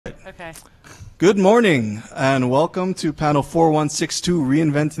Okay. Good morning and welcome to panel 4162,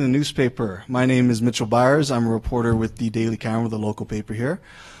 Reinventing the Newspaper. My name is Mitchell Byers. I'm a reporter with the Daily Camera, the local paper here.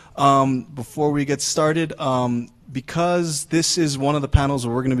 Before we get started, because this is one of the panels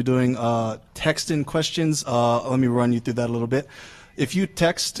where we're going to be doing text-in questions, let me run you through that a little bit. If you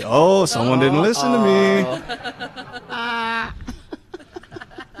text, someone didn't listen to me.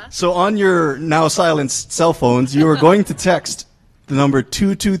 So on your now silenced cell phones, you are going to text the number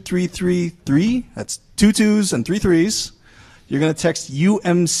 22333. That's 2 2s and 3 3s. You're going to text UMCGMB.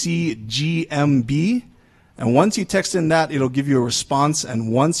 And once you text in that, it'll give you a response.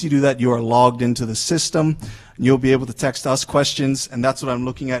 And once you do that, you are logged into the system. And you'll be able to text us questions. And that's what I'm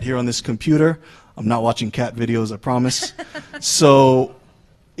looking at here on this computer. I'm not watching cat videos, I promise. So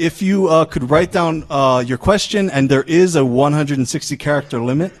if you could write down your question, and there is a 160 character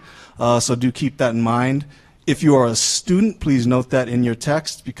limit, so do keep that in mind. If you are a student, please note that in your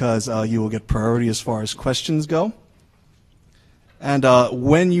text because you will get priority as far as questions go. And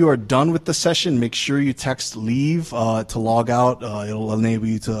when you are done with the session, make sure you text leave to log out. It'll enable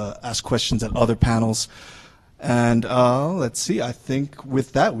you to ask questions at other panels. And let's see, I think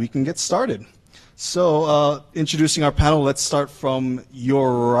with that we can get started. So introducing our panel, let's start from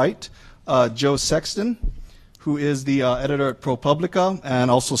your right. Joe Sexton, who is the editor at ProPublica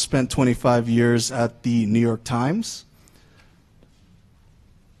and also spent 25 years at the New York Times.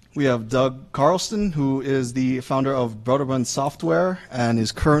 We have Doug Carlston, who is the founder of Ballroom Software and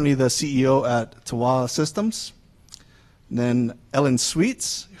is currently the CEO at Tawa Systems. And then Ellen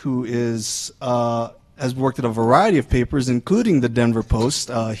Sweets, who is has worked at a variety of papers, including the Denver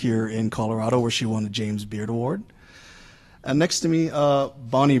Post here in Colorado, where she won a James Beard Award. And next to me,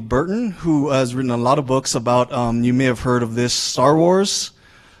 Bonnie Burton, who has written a lot of books about, you may have heard of this, Star Wars.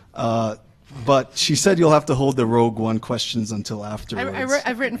 But she said you'll have to hold the Rogue One questions until afterwards.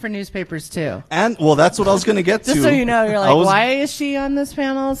 I've written for newspapers too. And, well, that's what I was going to get to. Just so you know, you're like, why is she on this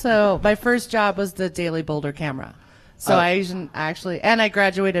panel? So my first job was the Daily Boulder Camera. So I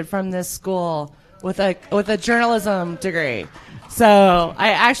graduated from this school with a journalism degree. So I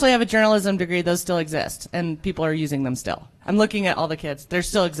actually have a journalism degree. Those still exist, and people are using them still. I'm looking at all the kids. They're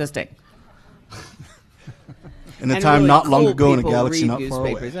still existing. In a time really not long ago in a galaxy not far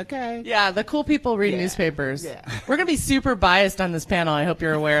away. Okay. Yeah, the cool people read newspapers. Yeah. We're going to be super biased on this panel. I hope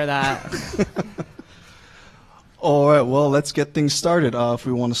you're aware of that. All right, well, let's get things started. If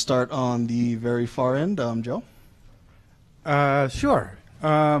we want to start on the very far end, Joe? Sure.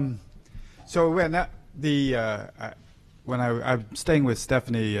 So when I'm staying with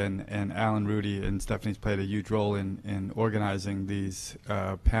Stephanie and Alan Rudy, and Stephanie's played a huge role in organizing these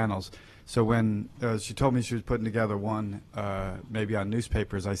panels. So when she told me she was putting together one, maybe on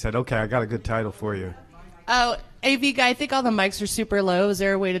newspapers, I said, okay, I got a good title for you. Oh, AV guy, I think all the mics are super low. Is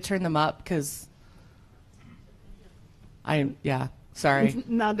there a way to turn them up? Because sorry.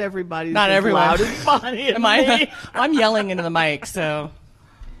 Not everybody's Not everyone. loud as Bonnie and me. I'm yelling into the mic, so.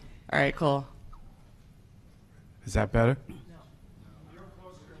 All right, cool. Is that better? No. You're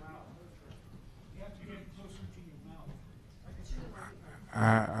closer to your mouth. You have to get closer to your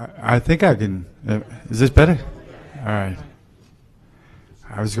mouth. I think I can. Is this better? All right.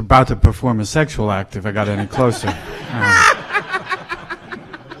 I was about to perform a sexual act if I got any closer.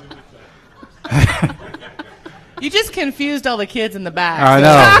 You just confused all the kids in the back. I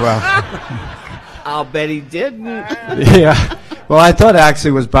know. Well, I'll bet he didn't. yeah. Well, I thought it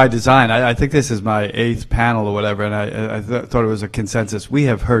actually was by design. I think this is my 8th panel or whatever, and I thought it was a consensus. We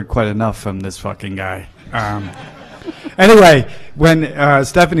have heard quite enough from this fucking guy. Anyway, when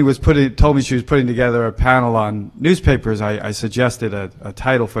Stephanie told me she was putting together a panel on newspapers, I suggested a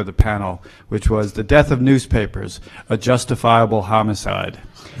title for the panel, which was "The Death of Newspapers: A Justifiable Homicide."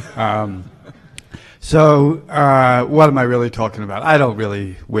 So what am I really talking about? I don't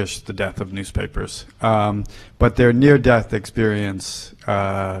really wish the death of newspapers, but their near-death experience,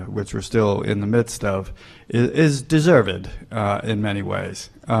 which we're still in the midst of, is deserved in many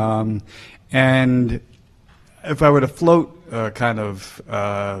ways. And if I were to float a kind of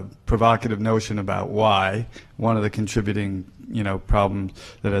provocative notion about why, one of the contributing problems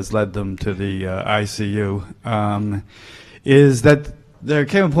that has led them to the ICU is that there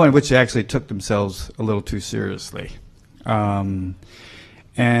came a point at which they actually took themselves a little too seriously. And,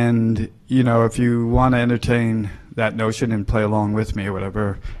 if you want to entertain that notion and play along with me or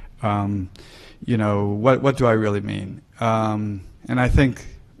whatever, what do I really mean? And I think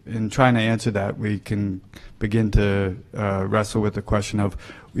in trying to answer that, we can begin to wrestle with the question of,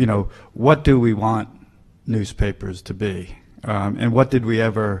 what do we want newspapers to be? And what did we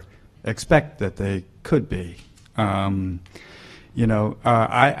ever expect that they could be?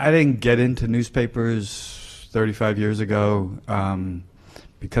 I didn't get into newspapers 35 years ago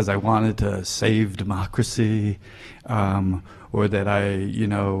because I wanted to save democracy, or that I,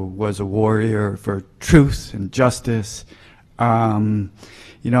 was a warrior for truth and justice. I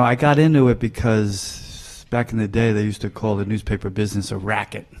got into it because back in the day they used to call the newspaper business a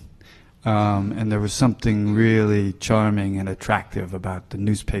racket. And there was something really charming and attractive about the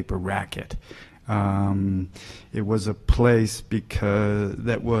newspaper racket. It was a place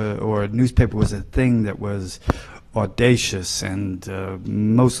or a newspaper was a thing that was audacious and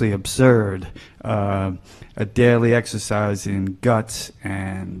mostly absurd, a daily exercise in guts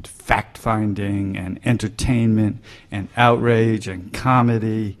and fact-finding and entertainment and outrage and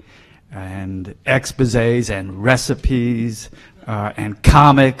comedy and exposés and recipes and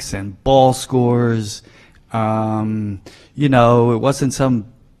comics and ball scores. It wasn't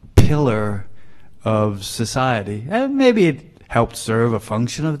some pillar of society. Maybe it helped serve a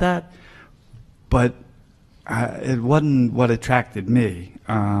function of that, but it wasn't what attracted me.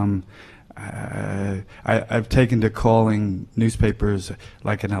 I've taken to calling newspapers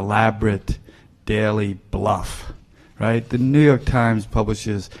like an elaborate daily bluff, right? The New York Times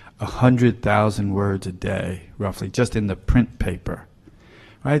publishes 100,000 words a day, roughly, just in the print paper,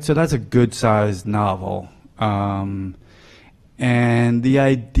 right? So that's a good-sized novel. And the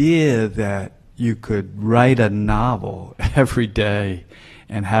idea that you could write a novel every day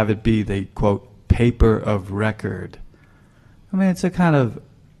and have it be the, quote, paper of record. I mean, it's a kind of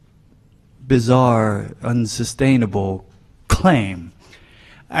bizarre, unsustainable claim.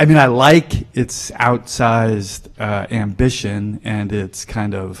 I mean, I like its outsized ambition and its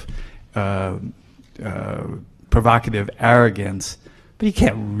kind of provocative arrogance, but you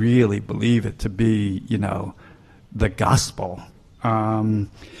can't really believe it to be, the gospel.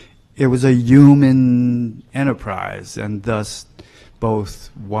 It was a human enterprise, and thus both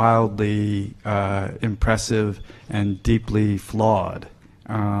wildly impressive and deeply flawed.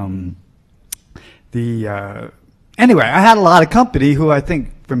 Anyway, I had a lot of company who I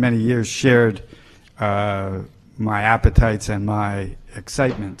think for many years shared my appetites and my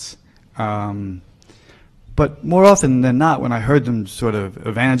excitements. But more often than not, when I heard them sort of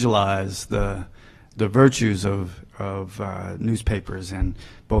evangelize the virtues of newspapers and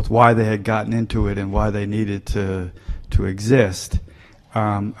both why they had gotten into it and why they needed to exist,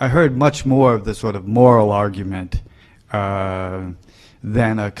 I heard much more of the sort of moral argument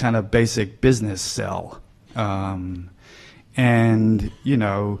than a kind of basic business sell. And,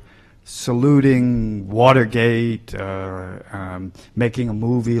 saluting Watergate, making a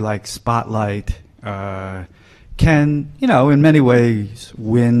movie like Spotlight can, in many ways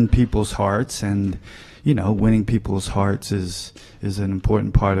win people's hearts. And, winning people's hearts is an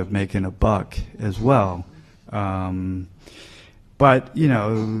important part of making a buck as well. But,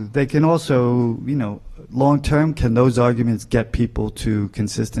 they can also, long term, can those arguments get people to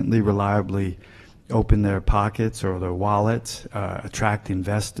consistently, reliably open their pockets or their wallets, attract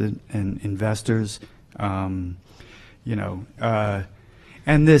investors, and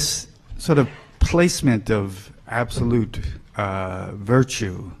this sort of placement of absolute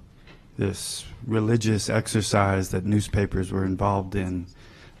virtue, this religious exercise that newspapers were involved in,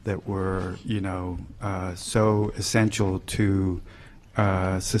 that were so essential to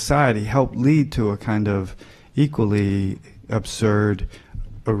society, helped lead to a kind of equally absurd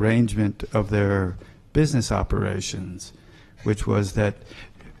arrangement of their business operations, which was that,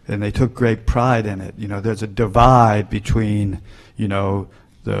 and they took great pride in it, there's a divide between, the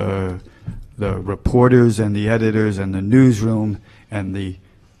reporters and the editors and the newsroom and the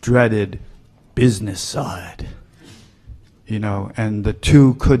dreaded business side, and the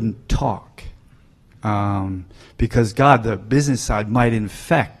two couldn't talk, because the business side might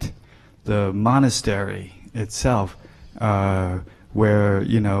infect the monastery itself, where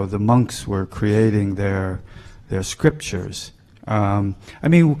the monks were creating their scriptures. I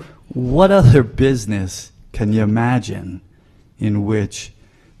mean, what other business can you imagine in which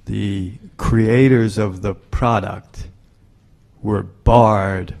the creators of the product were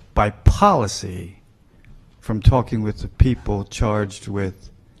barred by policy from talking with the people charged with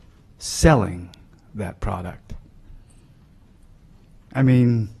selling that product? I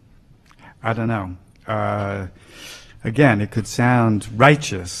mean, I don't know. Again, it could sound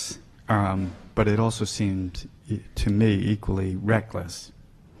righteous, but it also seemed to me equally reckless.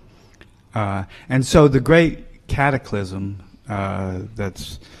 And so the great cataclysm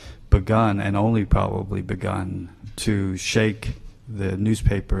that's begun, and only probably begun, to shake the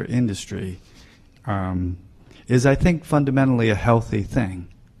newspaper industry is, I think, fundamentally a healthy thing.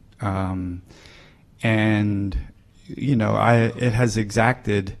 And it has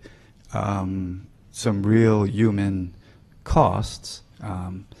exacted some real human costs.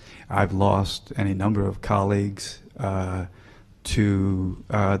 I've lost any number of colleagues to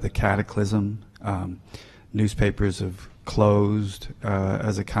the cataclysm. Newspapers have closed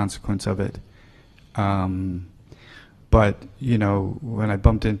as a consequence of it. But when I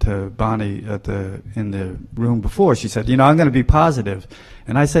bumped into Bonnie in the room before, she said, I'm going to be positive,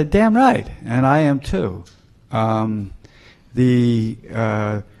 and I said, damn right, and I am too.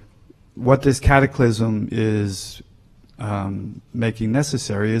 What this cataclysm is making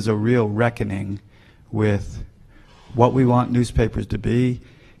necessary is a real reckoning with what we want newspapers to be,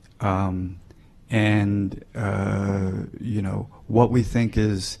 and what we think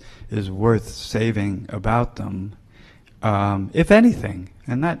is worth saving about them, if anything,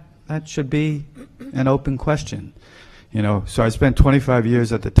 and that should be an open question. So I spent 25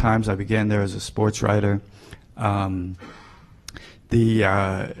 years at the Times. I began there as a sports writer. I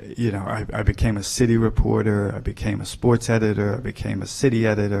became a city reporter, I became a sports editor, I became a city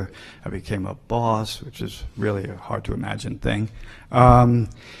editor, I became a boss, which is really a hard to imagine thing. You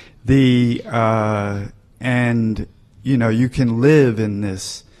can live in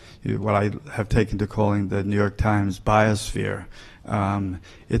this, what I have taken to calling the New York Times biosphere.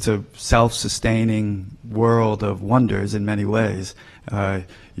 It's a self-sustaining world of wonders in many ways.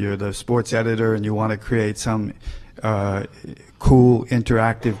 You're the sports editor and you want to create some cool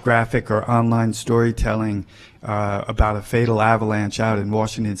interactive graphic or online storytelling about a fatal avalanche out in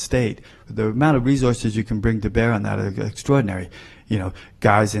Washington State. The amount of resources you can bring to bear on that are extraordinary.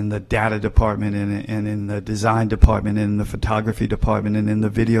 Guys in the data department and in the design department and in the photography department and in the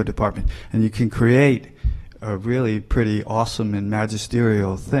video department. And you can create a really pretty awesome and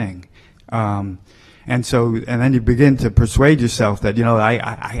magisterial thing. And then you begin to persuade yourself that, I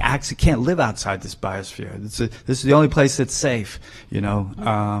actually can't live outside this biosphere. This is the only place that's safe,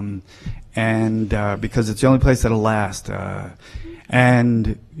 because it's the only place that'll last. I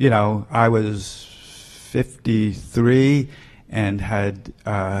was 53 and had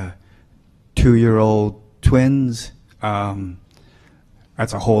 2-year-old twins.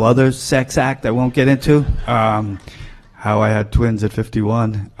 That's a whole other sex act I won't get into, how I had twins at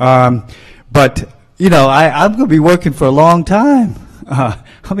 51. But I'm going to be working for a long time.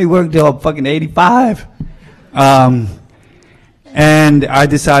 I'll be working till I'm fucking 85. And I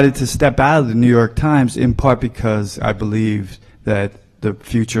decided to step out of the New York Times in part because I believe that the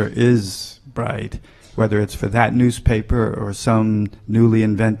future is bright, whether it's for that newspaper or some newly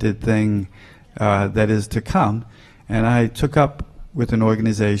invented thing that is to come. And I took up with an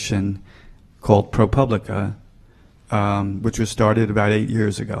organization called ProPublica, which was started about 8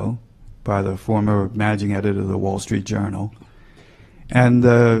 years ago by the former managing editor of the Wall Street Journal. And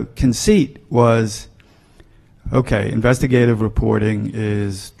the conceit was, okay, investigative reporting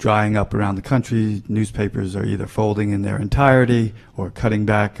is drying up around the country. Newspapers are either folding in their entirety or cutting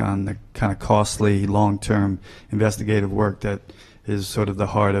back on the kind of costly long-term investigative work that is sort of the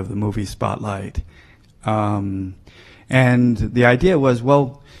heart of the movie spotlight. And the idea was,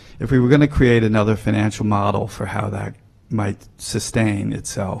 well, if we were going to create another financial model for how that might sustain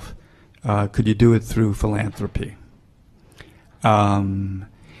itself, could you do it through philanthropy? And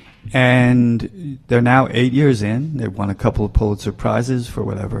they're now 8 years in. They've won a couple of Pulitzer Prizes for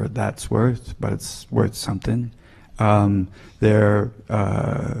whatever that's worth, but it's worth something. Their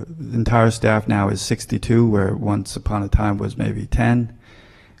entire staff now is 62, where once upon a time was maybe 10.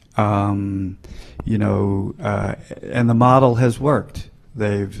 And the model has worked.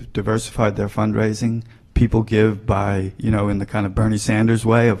 They've diversified their fundraising. People give by, in the kind of Bernie Sanders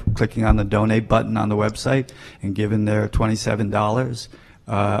way of clicking on the donate button on the website and giving their $27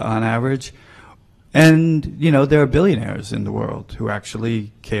 on average. And, there are billionaires in the world who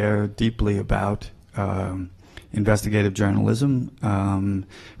actually care deeply about investigative journalism,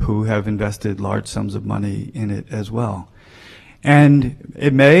 who have invested large sums of money in it as well. And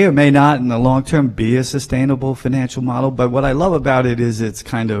it may or may not in the long term be a sustainable financial model, but what I love about it is its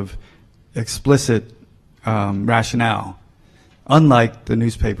kind of explicit rationale. Unlike the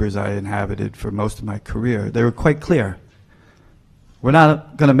newspapers I inhabited for most of my career, they were quite clear. We're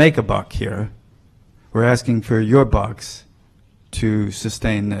not going to make a buck here. We're asking for your bucks to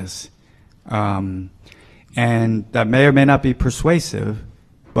sustain this. And that may or may not be persuasive,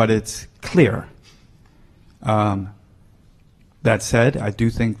 but it's clear. That said, I do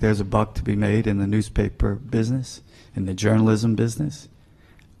think there's a buck to be made in the newspaper business, in the journalism business.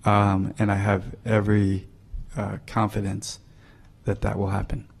 And I have every confidence that that will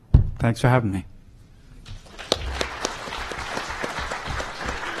happen. Thanks for having me.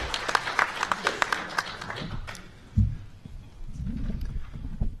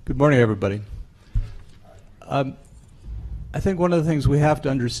 Good morning, everybody. I think one of the things we have to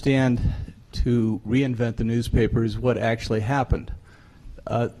understand to reinvent the newspaper is what actually happened.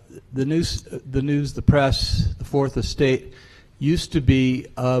 The news, the press, the fourth estate used to be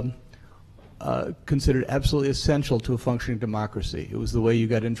considered absolutely essential to a functioning democracy. It was the way you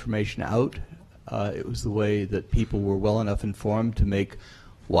got information out. It was the way that people were well enough informed to make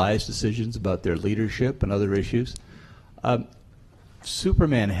wise decisions about their leadership and other issues.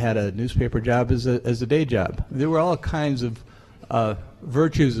 Superman had a newspaper job as a day job. There were all kinds of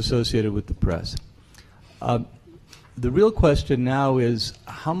virtues associated with the press. The real question now is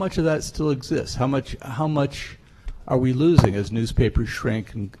how much of that still exists? How much are we losing as newspapers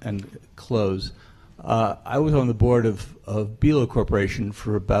shrink and close? I was on the board of Ballroom Corporation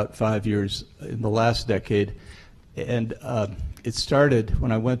for about 5 years in the last decade, and it started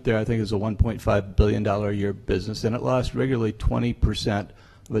when I went there. I think it was a $1.5 billion a year business, and it lost regularly 20%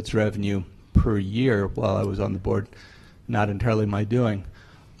 of its revenue per year while I was on the board. Not entirely my doing.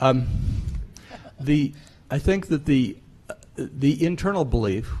 I think that the internal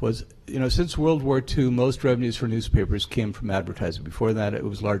belief was, since World War II, most revenues for newspapers came from advertising. Before that, it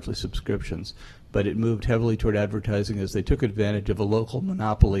was largely subscriptions, but it moved heavily toward advertising as they took advantage of a local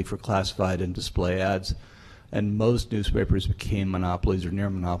monopoly for classified and display ads, and most newspapers became monopolies or near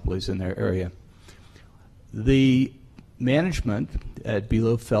monopolies in their area. The management at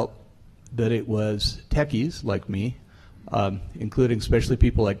Ballroom felt that it was techies like me, including especially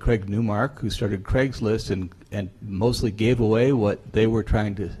people like Craig Newmark, who started Craigslist and mostly gave away what they were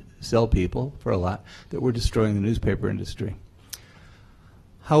trying to sell people for a lot, that were destroying the newspaper industry.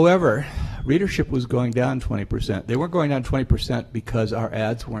 However, readership was going down 20%. They weren't going down 20% because our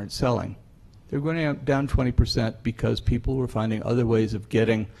ads weren't selling. They were going down 20% because people were finding other ways of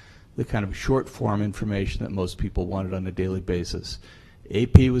getting the kind of short-form information that most people wanted on a daily basis.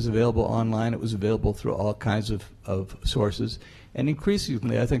 AP was available online. It was available through all kinds of sources. And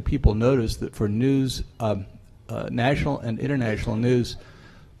increasingly, I think people noticed that for news, national and international news,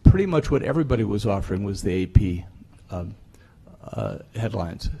 pretty much what everybody was offering was the AP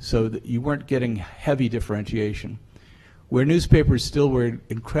headlines. So that you weren't getting heavy differentiation. Where newspapers still were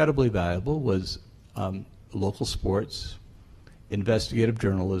incredibly valuable was local sports, investigative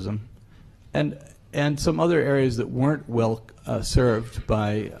journalism, and some other areas that weren't well served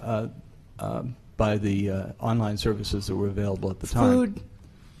by the online services that were available at the time.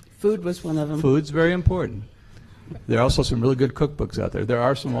 Food was one of them. Food's very important. There are also some really good cookbooks out there. There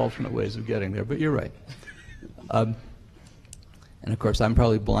are some alternate ways of getting there, but you're right. And of course, I'm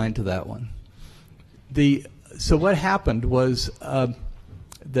probably blind to that one. So what happened was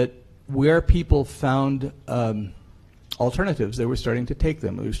that where people found alternatives, they were starting to take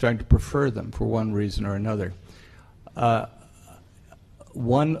them. They were starting to prefer them for one reason or another.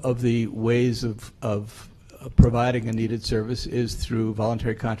 One of the ways of providing a needed service is through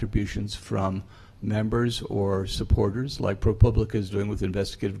voluntary contributions from members or supporters, like ProPublica is doing with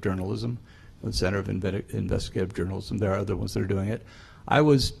investigative journalism, the Center of Investigative Journalism. There are other ones that are doing it. I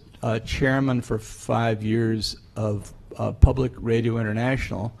was chairman for 5 years of Public Radio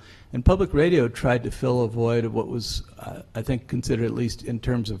International, and Public Radio tried to fill a void of what was, I think, considered, at least in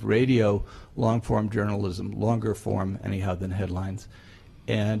terms of radio, long-form journalism, longer form, anyhow, than headlines,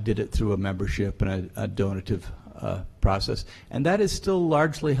 and did it through a membership and a donative process. And that is still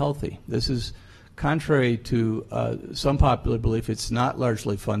largely healthy. This is contrary to some popular belief. It's not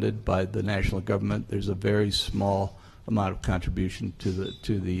largely funded by the national government. There's a very small amount of contribution to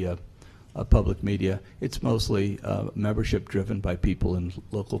the public media. It's mostly membership driven by people in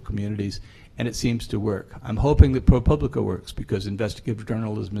local communities, and it seems to work. I'm hoping that ProPublica works because investigative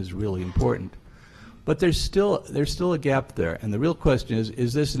journalism is really important. But there's still a gap there, and the real question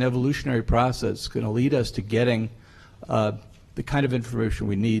is this an evolutionary process going to lead us to getting the kind of information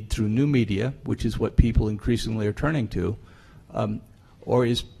we need through new media, which is what people increasingly are turning to, or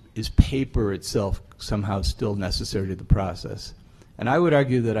is paper itself somehow still necessary to the process? And I would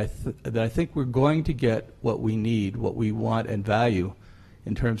argue that I think we're going to get what we need, what we want and value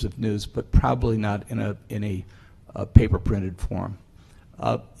in terms of news, but probably not in a paper printed form.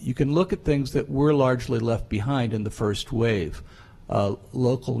 You can look at things that were largely left behind in the first wave,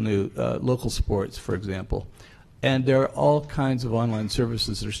 local sports, for example. And there are all kinds of online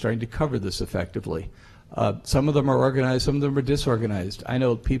services that are starting to cover this effectively. Some of them are organized, some of them are disorganized. I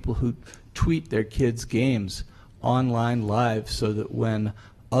know people who tweet their kids' games online live so that when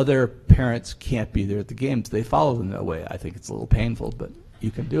other parents can't be there at the games, they follow them that way. I think it's a little painful, but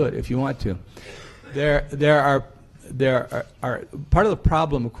you can do it if you want to. There are there are part of the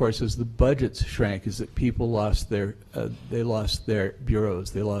problem, of course, is the budgets shrank. Is that people lost their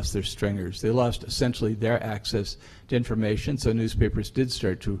bureaus, they lost their stringers, they lost essentially their access to information. So newspapers did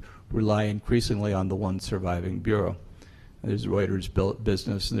start to rely increasingly on the one surviving bureau. There's Reuters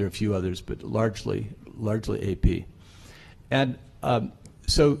Business, and there are a few others, but largely AP. And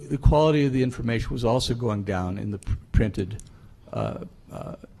so the quality of the information was also going down in the printed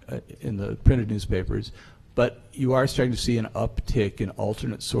newspapers. But you are starting to see an uptick in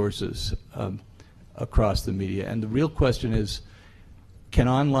alternate sources across the media. And the real question is, can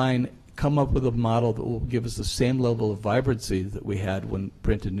online come up with a model that will give us the same level of vibrancy that we had when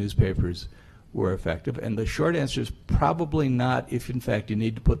printed newspapers were effective? And the short answer is probably not, if in fact you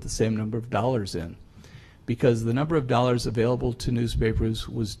need to put the same number of dollars in. Because the number of dollars available to newspapers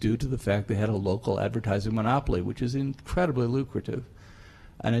was due to the fact they had a local advertising monopoly, which is incredibly lucrative.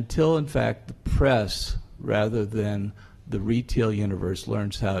 And until, in fact, the press, rather than the retail universe,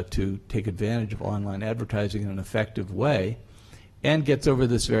 learns how to take advantage of online advertising in an effective way and gets over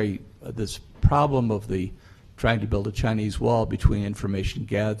this problem of the trying to build a Chinese wall between information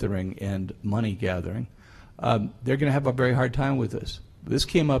gathering and money gathering, they're going to have a very hard time with this. This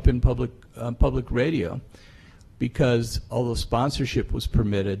came up in public radio because although sponsorship was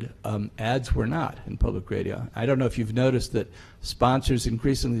permitted, ads were not in public radio. I don't know if you've noticed that sponsors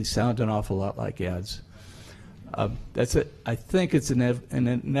increasingly sound an awful lot like ads. That's it. I think it's an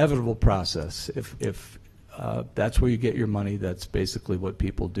inevitable process. If that's where you get your money, that's basically what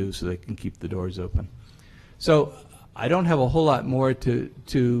people do so they can keep the doors open. So I don't have a whole lot more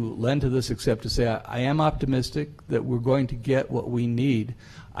to lend to this except to say I am optimistic that we're going to get what we need.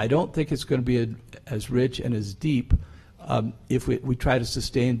 I don't think it's going to be as rich and as deep if we try to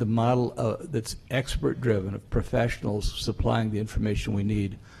sustain the model that's expert-driven, of professionals supplying the information we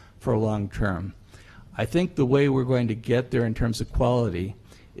need for a long term. I think the way we're going to get there in terms of quality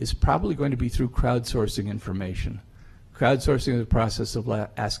is probably going to be through crowdsourcing information. Crowdsourcing is a process of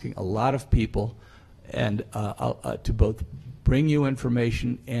asking a lot of people and to both bring you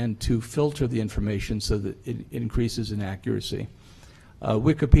information and to filter the information so that it increases in accuracy.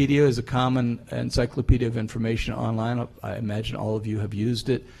 Wikipedia is a common encyclopedia of information online. I imagine all of you have used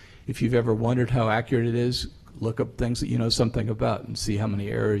it. If you've ever wondered how accurate it is, look up things that you know something about and see how many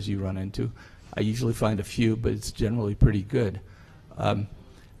errors you run into. I usually find a few, but it's generally pretty good. And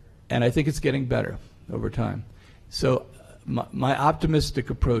I think it's getting better over time. So my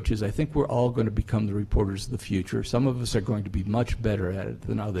optimistic approach is I think we're all going to become the reporters of the future. Some of us are going to be much better at it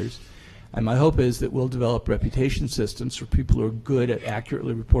than others. And my hope is that we'll develop reputation systems for people who are good at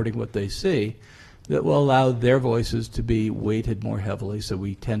accurately reporting what they see that will allow their voices to be weighted more heavily so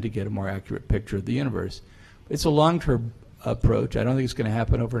we tend to get a more accurate picture of the universe. It's a long-term approach. I don't think it's going to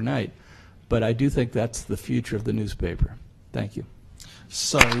happen overnight. But I do think that's the future of the newspaper. Thank you.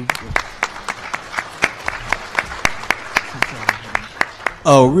 Sorry.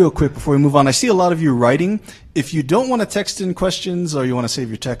 Real quick before we move on, I see a lot of you writing. If you don't want to text in questions or you want to save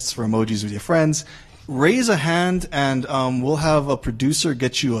your texts for emojis with your friends, raise a hand and we'll have a producer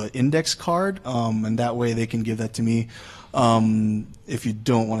get you an index card, and that way they can give that to me if you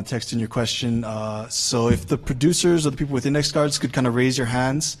don't want to text in your question. So if the producers or the people with index cards could kind of raise your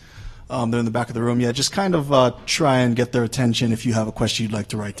hands. They're in the back of the room. Yeah, just kind of try and get their attention if you have a question you'd like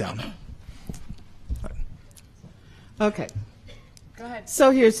to write down. Okay. Go ahead.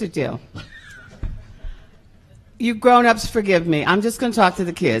 So here's the deal. You grown-ups, forgive me. I'm just going to talk to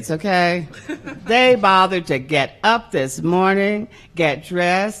the kids, okay? They bothered to get up this morning, get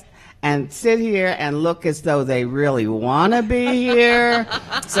dressed, and sit here and look as though they really want to be here.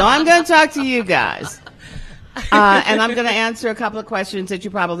 So I'm going to talk to you guys. And I'm going to answer a couple of questions that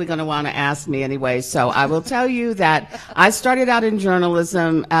you're probably going to want to ask me anyway. So I will tell you that I started out in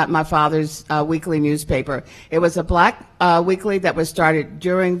journalism at my father's weekly newspaper. It was a black weekly that was started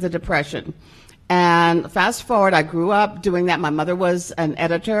during the Depression. And fast forward, I grew up doing that. My mother was an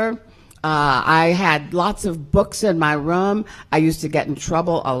editor. I had lots of books in my room. I used to get in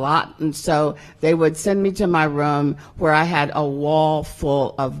trouble a lot. And so they would send me to my room where I had a wall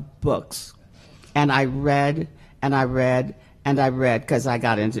full of books. And I read, and I read, and I read, because I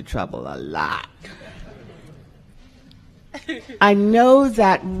got into trouble a lot. I know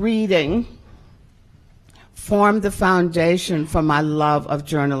that reading formed the foundation for my love of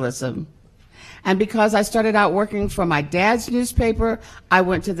journalism. And because I started out working for my dad's newspaper, I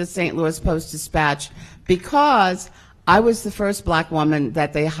went to the St. Louis Post-Dispatch because I was the first black woman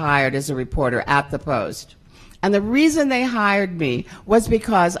that they hired as a reporter at the Post. And the reason they hired me was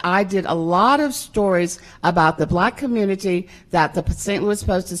because I did a lot of stories about the black community that the St. Louis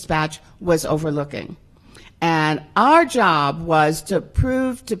Post-Dispatch was overlooking. And our job was to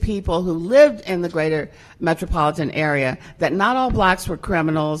prove to people who lived in the greater metropolitan area that not all blacks were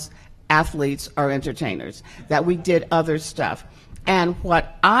criminals, athletes, or entertainers, that we did other stuff. And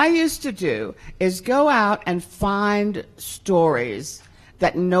what I used to do is go out and find stories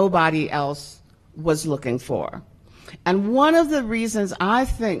that nobody else was looking for. And one of the reasons I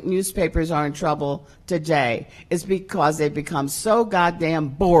think newspapers are in trouble today is because they've become so goddamn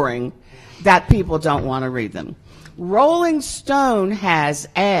boring that people don't want to read them. Rolling Stone has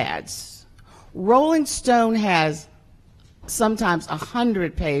ads. Rolling Stone has sometimes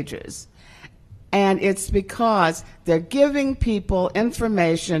 100 pages. And it's because they're giving people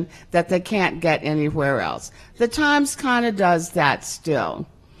information that they can't get anywhere else. The Times kind of does that still.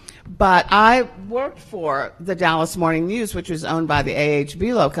 But I worked for the Dallas Morning News, which was owned by the A.H.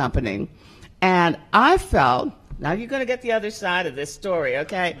 Belo Company. And I felt, now you're going to get the other side of this story,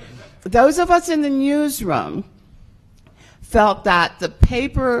 okay? Those of us in the newsroom felt that the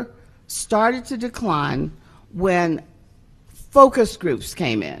paper started to decline when focus groups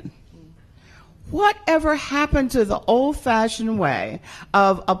came in. Whatever happened to the old-fashioned way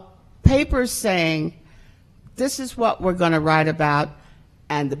of a paper saying, this is what we're going to write about,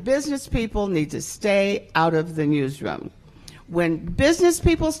 and the business people need to stay out of the newsroom? When business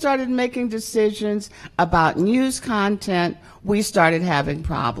people started making decisions about news content, we started having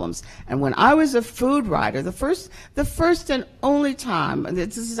problems. And when I was a food writer, the first and only time, and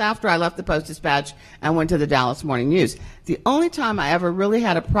this is after I left the Post-Dispatch and went to the Dallas Morning News, the only time I ever really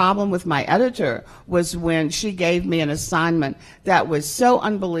had a problem with my editor was when she gave me an assignment that was so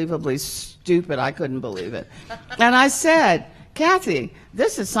unbelievably stupid I couldn't believe it. And I said, Kathy,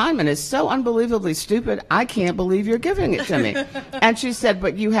 this assignment is so unbelievably stupid, I can't believe you're giving it to me. And she said,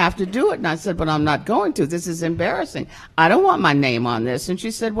 but you have to do it. And I said, but I'm not going to. This is embarrassing. I don't want my name on this. And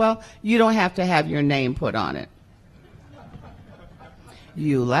she said, well, you don't have to have your name put on it.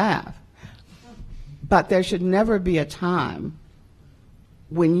 You laugh. But there should never be a time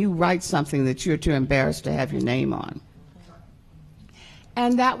when you write something that you're too embarrassed to have your name on.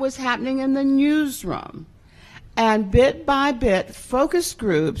 And that was happening in the newsroom. And bit by bit, focus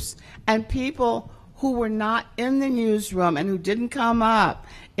groups and people who were not in the newsroom and who didn't come up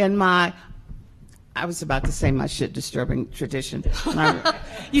in my, I was about to say my shit disturbing tradition.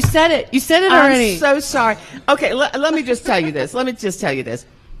 You said it. You said it already. I'm so sorry. Okay, let me just tell you this.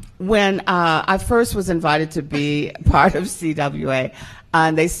 When I first was invited to be part of CWA,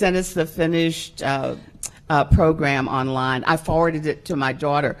 and they sent us the finished program online, I forwarded it to my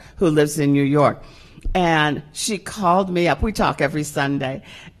daughter who lives in New York. And she called me up. We talk every Sunday.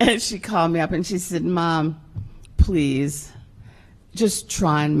 And she called me up and she said, Mom, please, just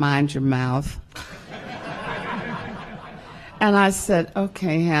try and mind your mouth. And I said,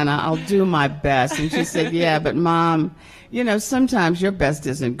 okay, Hannah, I'll do my best. And she said, yeah, but Mom, you know, sometimes your best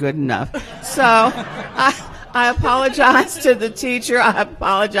isn't good enough. So I apologize to the teacher. I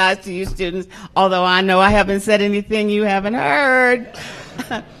apologize to you students, although I know I haven't said anything you haven't heard.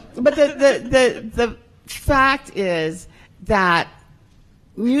 But the fact is that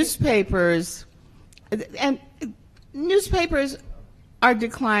newspapers are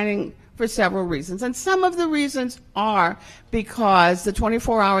declining for several reasons. And some of the reasons are because the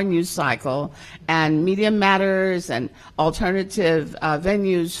 24-hour news cycle and Media Matters and alternative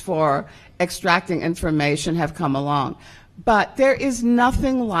venues for extracting information have come along. But there is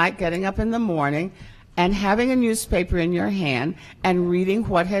nothing like getting up in the morning and having a newspaper in your hand and reading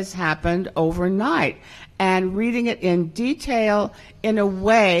what has happened overnight and reading it in detail in a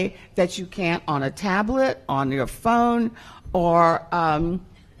way that you can't on a tablet, on your phone, or on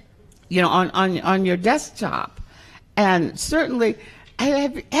your desktop. And certainly,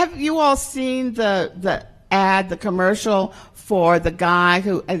 have you all seen the ad, the commercial for the guy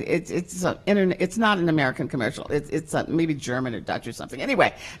who it's not an American commercial. It's maybe German or Dutch or something.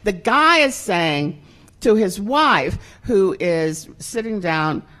 Anyway, the guy is saying to his wife, who is sitting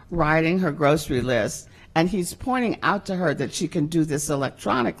down writing her grocery list, and he's pointing out to her that she can do this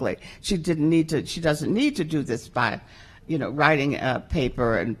electronically. She doesn't need to do this by, writing a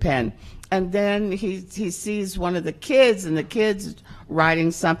paper and pen. And then he sees one of the kids, and the kid's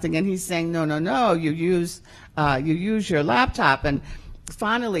writing something, and he's saying, no, you use your laptop. And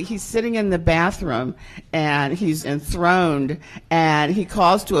finally, he's sitting in the bathroom, and he's enthroned, and he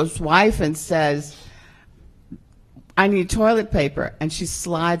calls to his wife and says, I need toilet paper. And she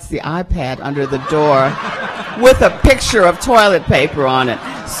slides the iPad under the door with a picture of toilet paper on it.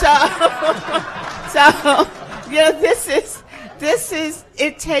 This is,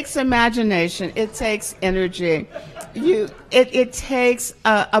 it takes imagination, it takes energy. It takes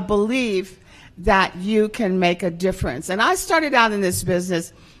a belief that you can make a difference. And I started out in this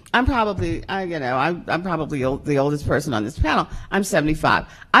business. I'm probably, I'm probably the oldest person on this panel. I'm 75.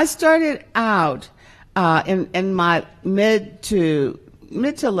 I started out in my mid to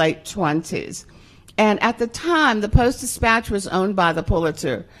late 20s. And at the time, the Post-Dispatch was owned by the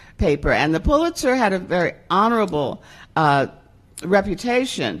Pulitzer paper, and the Pulitzer had a very honorable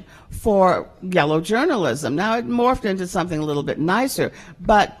reputation for yellow journalism. Now, it morphed into something a little bit nicer,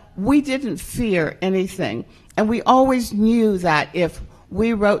 but we didn't fear anything. And we always knew that if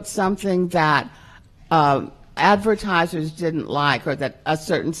we wrote something that advertisers didn't like, or that a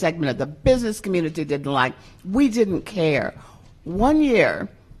certain segment of the business community didn't like, we didn't care. One year,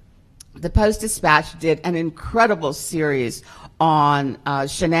 the Post-Dispatch did an incredible series on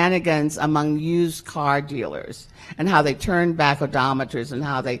shenanigans among used car dealers and how they turned back odometers and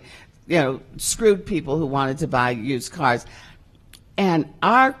how they, screwed people who wanted to buy used cars. And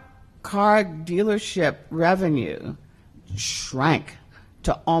our car dealership revenue shrank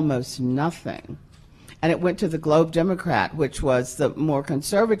to almost nothing. And it went to the Globe Democrat, which was the more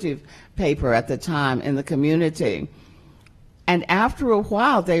conservative paper at the time in the community. And after a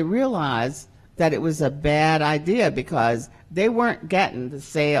while, they realized that it was a bad idea because they weren't getting the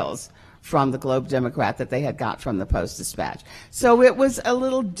sales from the Globe Democrat that they had got from the Post-Dispatch. So it was a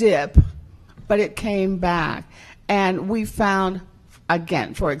little dip, but it came back. And we found,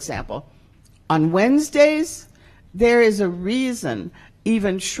 again, for example, on Wednesdays, there is a reason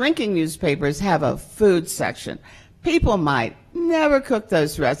even shrinking newspapers have a food section. People might never cook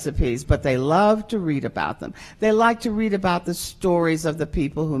those recipes, but they love to read about them. They like to read about the stories of the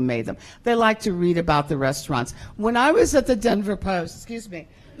people who made them. They like to read about the restaurants. When I was at the Denver Post,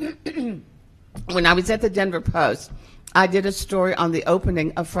 when I was at the Denver Post, I did a story on the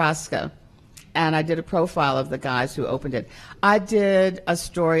opening of Frasca, and I did a profile of the guys who opened it. I did a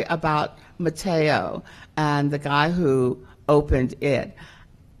story about Mateo and the guy who opened it.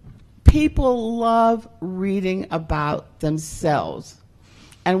 People love reading about themselves.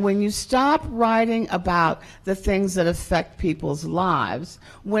 And when you stop writing about the things that affect people's lives,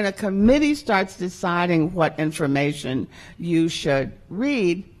 when a committee starts deciding what information you should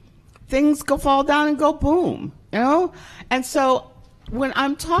read, things fall down and go boom, And so when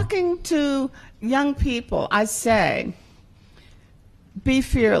I'm talking to young people, I say, be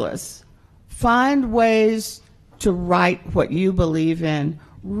fearless. Find ways to write what you believe in.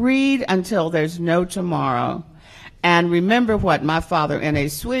 Read until there's no tomorrow. And remember what my father, N.A.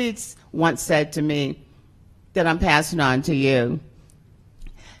 Sweets, once said to me that I'm passing on to you.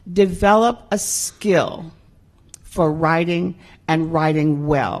 Develop a skill for writing and writing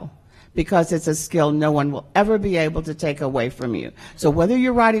well, because it's a skill no one will ever be able to take away from you. So whether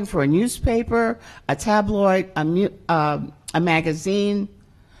you're writing for a newspaper, a tabloid, a magazine,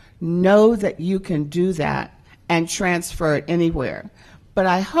 know that you can do that and transfer it anywhere. But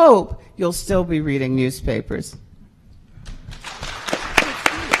I hope you'll still be reading newspapers.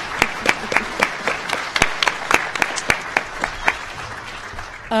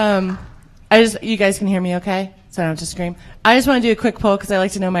 You guys can hear me okay? So I don't have to scream. I just want to do a quick poll because I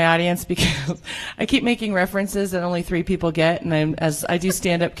like to know my audience, because I keep making references that only 3 people get, and as I do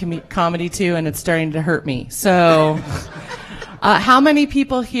stand-up comedy too, and it's starting to hurt me. So how many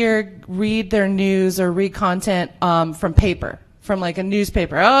people here read their news or read content from paper? From like a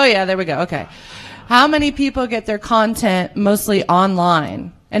newspaper? Oh yeah, there we go. Okay. How many people get their content mostly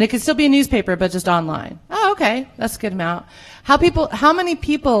online? And it could still be a newspaper, but just online. Oh, okay. That's a good amount. How many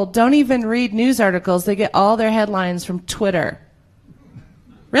people don't even read news articles? They get all their headlines from Twitter.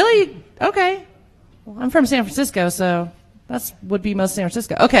 Really? Okay. Well, I'm from San Francisco, so would be most San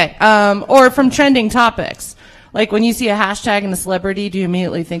Francisco. Okay. Or from trending topics. Like when you see a hashtag in a celebrity, do you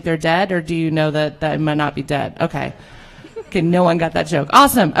immediately think they're dead, or do you know that might not be dead? Okay. Okay, no one got that joke.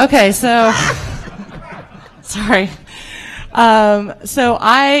 Awesome. Okay, so sorry. So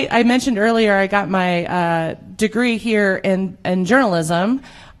I mentioned earlier I got my degree here in journalism.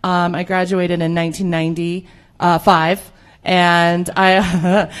 I graduated in 1995, and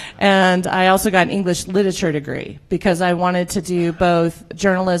I also got an English literature degree because I wanted to do both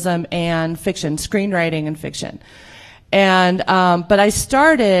journalism and fiction, screenwriting and fiction. And but I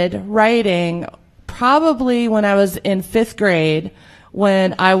started writing probably when I was in 5th grade,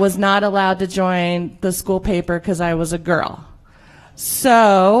 when I was not allowed to join the school paper because I was a girl.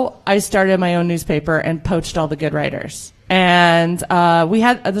 So I started my own newspaper and poached all the good writers. And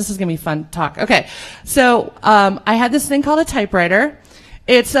this is going to be fun talk. Okay, so I had this thing called a typewriter.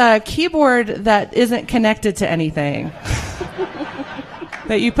 It's a keyboard that isn't connected to anything.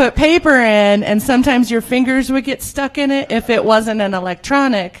 That you put paper in, and sometimes your fingers would get stuck in it if it wasn't an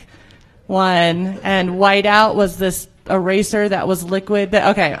electronic one, and whiteout was this eraser that was liquid.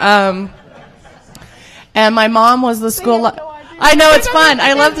 Okay. And my mom was the school. I know, it's fun.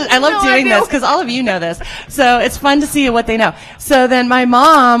 I love doing this because all of you know this. So it's fun to see what they know. So then my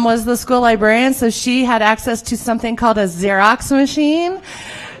mom was the school librarian, so she had access to something called a Xerox machine.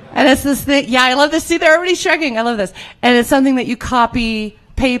 And it's this thing. Yeah, I love this. See, they're already shrugging. I love this. And it's something that you copy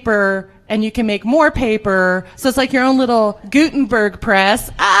paper and you can make more paper. So it's like your own little Gutenberg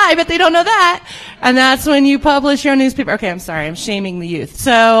press. I bet they don't know that. And that's when you publish your newspaper. Okay, I'm sorry. I'm shaming the youth.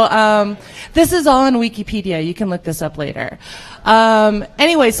 So this is all on Wikipedia. You can look this up later.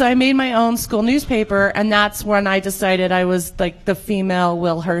 Anyway, so I made my own school newspaper, and that's when I decided I was like the female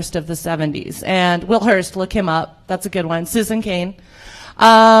Will Hurst of the 70s. And Will Hurst, look him up. That's a good one. Citizen Kane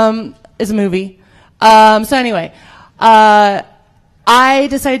is a movie. So anyway, I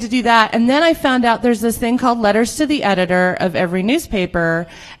decided to do that, and then I found out there's this thing called letters to the editor of every newspaper,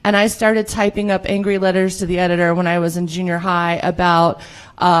 and I started typing up angry letters to the editor when I was in junior high about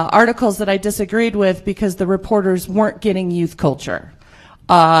articles that I disagreed with because the reporters weren't getting youth culture.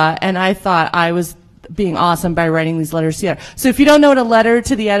 And I thought I was being awesome by writing these letters to the editor. So if you don't know what a letter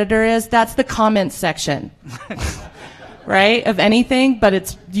to the editor is, that's the comments section. Right, of anything,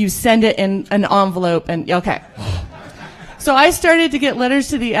 but you send it in an envelope, and okay. So I started to get letters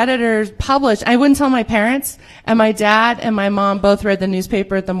to the editors published. I wouldn't tell my parents, and my dad and my mom both read the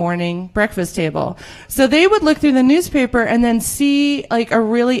newspaper at the morning breakfast table. So they would look through the newspaper and then see like a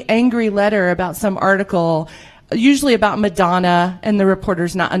really angry letter about some article, usually about Madonna, and the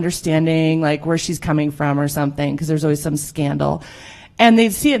reporter's not understanding like where she's coming from or something, because there's always some scandal. And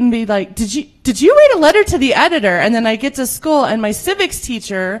they'd see it and be like, did you write a letter to the editor? And then I get to school, and my civics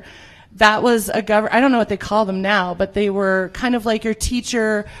teacher, that was I don't know what they call them now, but they were kind of like your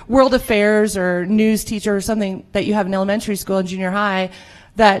teacher, world affairs or news teacher or something that you have in elementary school and junior high,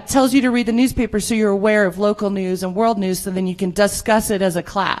 that tells you to read the newspaper so you're aware of local news and world news, so then you can discuss it as a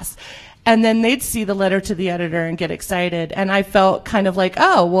class. And then they'd see the letter to the editor and get excited. And I felt kind of like,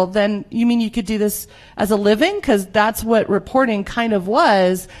 oh, well, then you mean you could do this as a living? Because that's what reporting kind of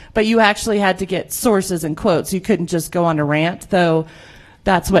was, but you actually had to get sources and quotes. You couldn't just go on a rant, though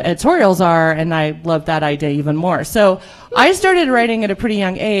that's what editorials are, and I love that idea even more. So I started writing at a pretty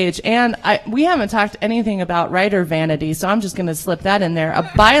young age, and we haven't talked anything about writer vanity, so I'm just going to slip that in there. A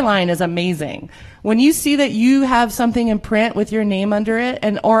byline is amazing. When you see that you have something in print with your name under it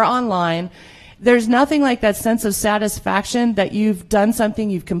or online, there's nothing like that sense of satisfaction that you've done something,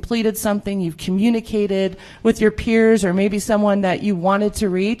 you've completed something, you've communicated with your peers or maybe someone that you wanted to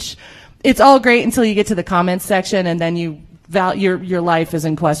reach. It's all great until you get to the comments section, and then your life is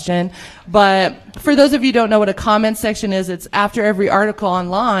in question. But for those of you who don't know what a comment section is, it's after every article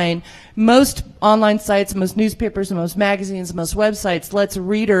online. Most online sites, most newspapers, most magazines, most websites lets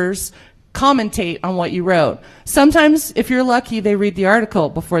readers commentate on what you wrote. Sometimes, if you're lucky, they read the article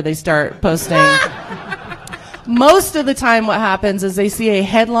before they start posting. Most of the time what happens is they see a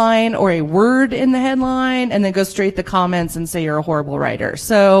headline or a word in the headline and then go straight to comments and say you're a horrible writer.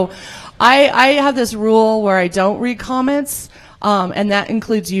 So I have this rule where I don't read comments, and that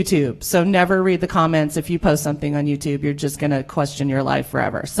includes YouTube. So never read the comments. If you post something on YouTube, you're just going to question your life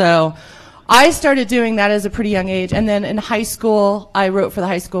forever. So I started doing that as a pretty young age. And then in high school, I wrote for the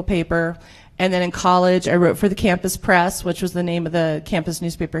high school paper. And then in college, I wrote for the Campus Press, which was the name of the campus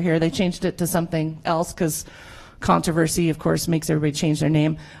newspaper here. They changed it to something else because controversy, of course, makes everybody change their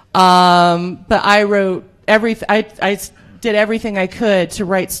name. But I wrote everything. I did everything I could to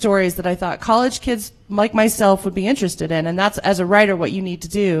write stories that I thought college kids like myself would be interested in. And that's, as a writer, what you need to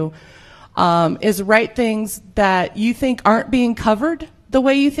do, is write things that you think aren't being covered the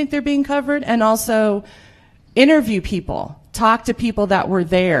way you think they're being covered, and also interview people, talk to people that were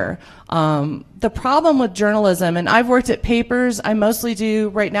there. The problem with journalism, and I've worked at papers, I mostly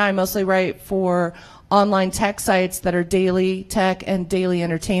write for online tech sites that are daily tech and daily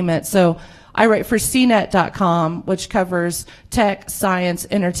entertainment. So I write for CNET.com, which covers tech, science,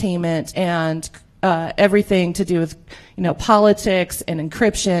 entertainment, and everything to do with, politics and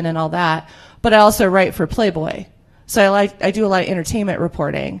encryption and all that. But I also write for Playboy. So I do a lot of entertainment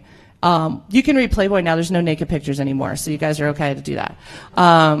reporting. You can read Playboy now. There's no naked pictures anymore, so you guys are okay to do that.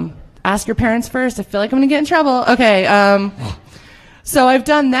 Ask your parents first. I feel like I'm going to get in trouble. Okay. So I've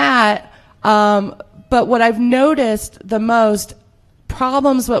done that. But what I've noticed the most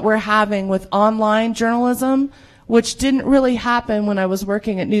problems that we're having with online journalism, which didn't really happen when I was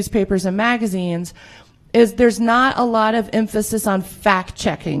working at newspapers and magazines, is there's not a lot of emphasis on fact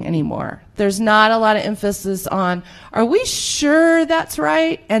checking anymore. There's not a lot of emphasis on, are we sure that's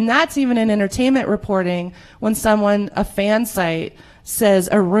right? And that's even in entertainment reporting when a fan site says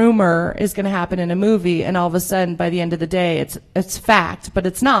a rumor is going to happen in a movie, and all of a sudden by the end of the day it's fact, but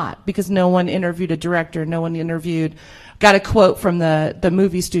it's not, because no one interviewed a director, no one got a quote from the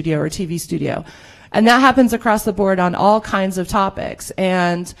movie studio or TV studio. And that happens across the board on all kinds of topics.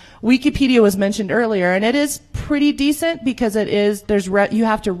 And Wikipedia was mentioned earlier, and it is pretty decent because you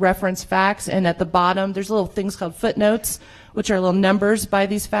have to reference facts, and at the bottom there's little things called footnotes, which are little numbers by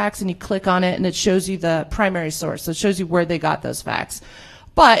these facts, and you click on it and it shows you the primary source. So it shows you where they got those facts.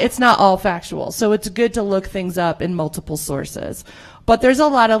 But it's not all factual, so it's good to look things up in multiple sources. But there's a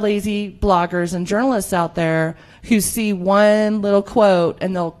lot of lazy bloggers and journalists out there who see one little quote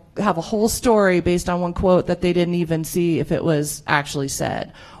and they'll have a whole story based on one quote that they didn't even see if it was actually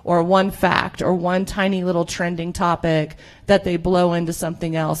said, or one fact, or one tiny little trending topic that they blow into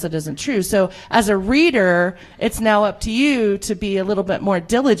something else that isn't true. So as a reader, it's now up to you to be a little bit more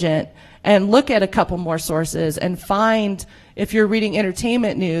diligent and look at a couple more sources and find, if you're reading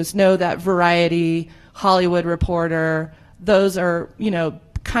entertainment news, know that Variety, Hollywood Reporter, those are,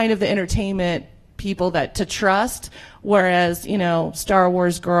 kind of the entertainment people that to trust, whereas, Star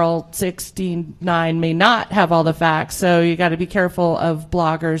Wars Girl 69 may not have all the facts. So you got to be careful of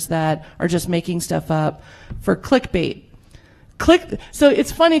bloggers that are just making stuff up for clickbait. So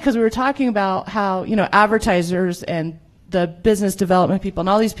it's funny because we were talking about how, advertisers and the business development people and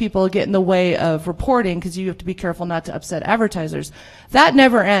all these people get in the way of reporting because you have to be careful not to upset advertisers. That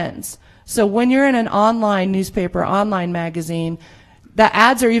never ends. So when you're in an online newspaper, online magazine, the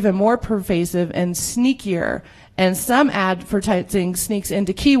ads are even more pervasive and sneakier. And some advertising sneaks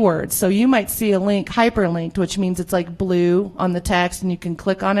into keywords. So you might see a link hyperlinked, which means it's like blue on the text and you can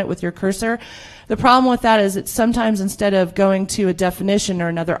click on it with your cursor. The problem with that is it's sometimes instead of going to a definition or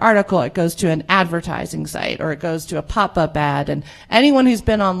another article, it goes to an advertising site or it goes to a pop-up ad. And anyone who's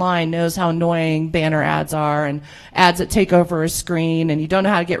been online knows how annoying banner ads are and ads that take over a screen and you don't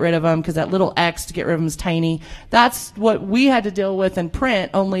know how to get rid of them because that little X to get rid of them is tiny. That's what we had to deal with in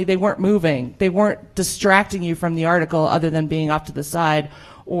print, only they weren't moving. They weren't distracting you from the article other than being off to the side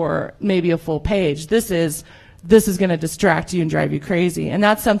or maybe a full page. This is going to distract you and drive you crazy. And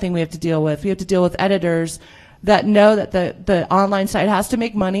that's something we have to deal with. We have to deal with editors that know that the online site has to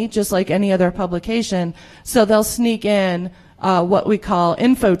make money just like any other publication. So they'll sneak in what we call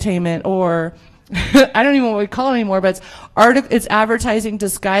infotainment, or I don't even know what we call it anymore, but it's advertising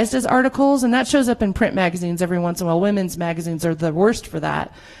disguised as articles, and that shows up in print magazines every once in a while. Women's magazines are the worst for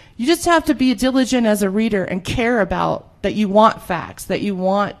that. You just have to be diligent as a reader and care about that you want facts, that you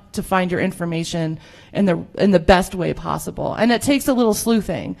want to find your information in the best way possible. And it takes a little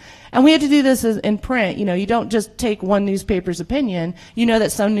sleuthing. And we had to do this in print. You don't just take one newspaper's opinion. You know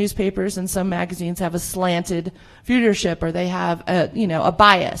that some newspapers and some magazines have a slanted viewership, or they have a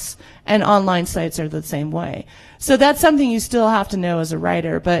bias, and online sites are the same way. So that's something you still have to know as a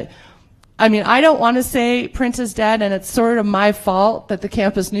writer. But I don't want to say print is dead, and it's sort of my fault that the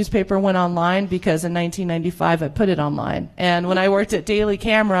campus newspaper went online, because in 1995 I put it online. And when I worked at Daily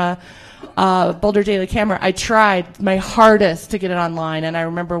Camera, Boulder Daily Camera, I tried my hardest to get it online, and I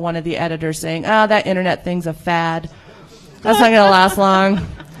remember one of the editors saying, that internet thing's a fad. That's not going to last long.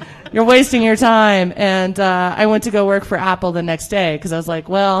 You're wasting your time. And I went to go work for Apple the next day because I was like,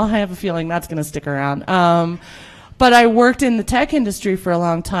 well, I have a feeling that's going to stick around. But I worked in the tech industry for a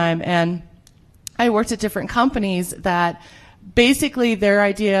long time, and I worked at different companies that basically their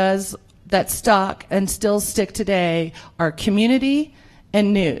ideas that stuck and still stick today are community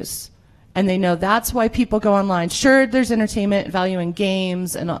and news. And they know that's why people go online. Sure, there's entertainment value in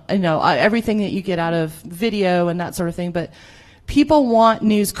games and everything that you get out of video and that sort of thing, but people want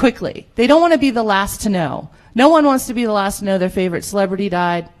news quickly. They don't want to be the last to know. No one wants to be the last to know their favorite celebrity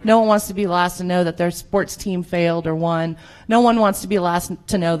died. No one wants to be the last to know that their sports team failed or won. No one wants to be the last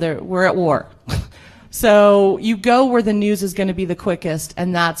to know we're at war. So you go where the news is going to be the quickest,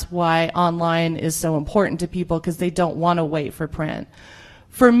 and that's why online is so important to people, because they don't want to wait for print.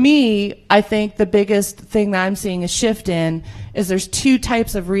 For me, I think the biggest thing that I'm seeing a shift in is there's two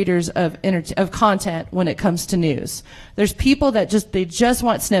types of readers of content when it comes to news. There's people that just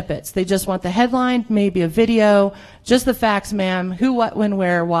want snippets. They just want the headline, maybe a video, just the facts, ma'am, who, what, when,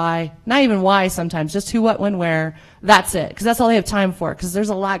 where, why. Not even why sometimes, just who, what, when, where. That's it, because that's all they have time for, because there's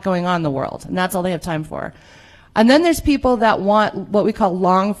a lot going on in the world, and that's all they have time for. And then there's people that want what we call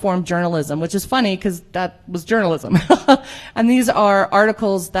long-form journalism, which is funny because that was journalism. And these are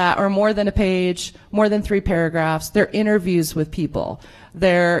articles that are more than a page, more than 3 paragraphs. They're interviews with people.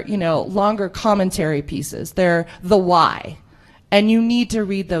 They're, longer commentary pieces. They're the why. And you need to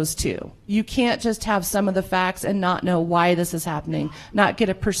read those too. You can't just have some of the facts and not know why this is happening, not get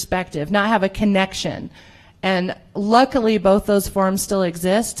a perspective, not have a connection. And luckily, both those forms still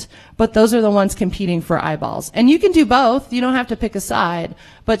exist, but those are the ones competing for eyeballs. And you can do both. You don't have to pick a side,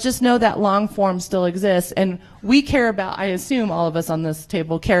 but just know that long form still exists. And we care about, I assume all of us on this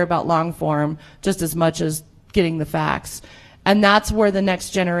table care about long form just as much as getting the facts. And that's where the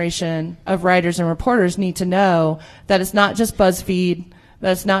next generation of writers and reporters need to know that it's not just BuzzFeed,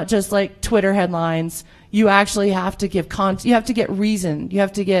 that it's not just like Twitter headlines. You actually have to give you have to get reason, you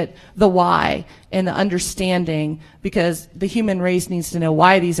have to get the why and the understanding, because the human race needs to know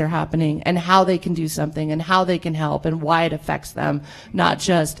why these are happening and how they can do something and how they can help and why it affects them, not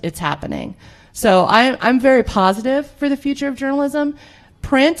just it's happening. So I'm very positive for the future of journalism.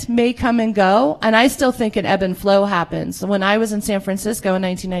 Print may come and go, and I still think an ebb and flow happens. When I was in San Francisco in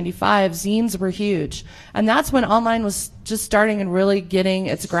 1995, zines were huge. And that's when online was just starting and really getting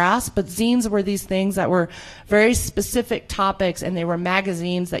its grasp. But zines were these things that were very specific topics, and they were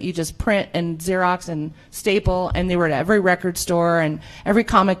magazines that you just print and Xerox and staple, and they were at every record store and every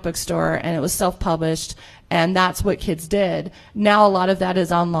comic book store, and it was self-published. And that's what kids did. Now a lot of that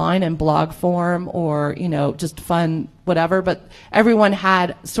is online in blog form or, just fun, whatever. But everyone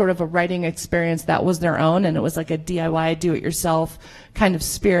had sort of a writing experience that was their own, and it was like a DIY, do-it-yourself kind of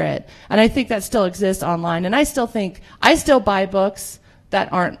spirit. And I think that still exists online. And I still buy books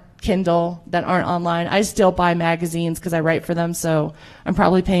that aren't Kindle, that aren't online. I still buy magazines because I write for them, so I'm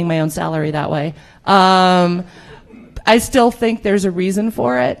probably paying my own salary that way. I still think there's a reason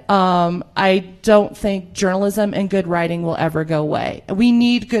for it. I don't think journalism and good writing will ever go away. We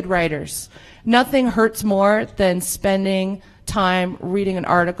need good writers. Nothing hurts more than spending time reading an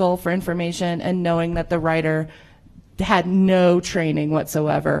article for information and knowing that the writer had no training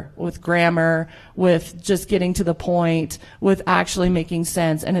whatsoever with grammar, with just getting to the point, with actually making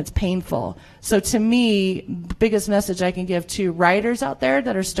sense, and it's painful. So to me, the biggest message I can give to writers out there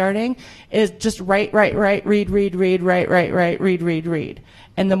that are starting is just write, read, write, read.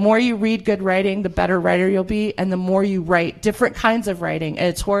 And the more you read good writing, the better writer you'll be, and the more you write different kinds of writing,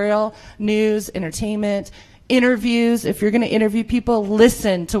 editorial, news, entertainment, interviews. If you're going to interview people,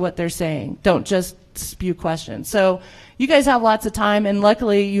 listen to what they're saying. Don't just spew questions. So you guys have lots of time, and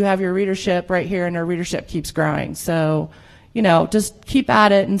luckily you have your readership right here, and our readership keeps growing. So, just keep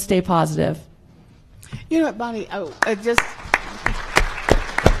at it and stay positive. You know what, Bonnie,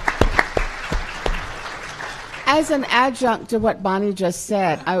 as an adjunct to what Bonnie just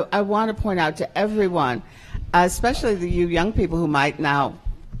said, I want to point out to everyone, especially you young people who might now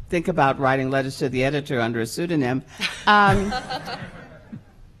think about writing letters to the editor under a pseudonym.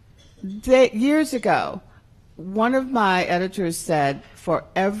 Years ago, one of my editors said, for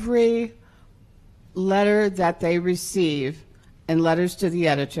every letter that they receive in letters to the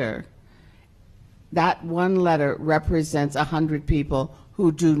editor, that one letter represents 100 people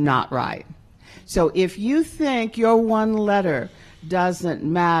who do not write. So if you think your one letter doesn't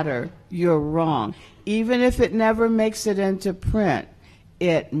matter, you're wrong. Even if it never makes it into print,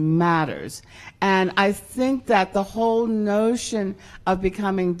 it matters. And I think that the whole notion of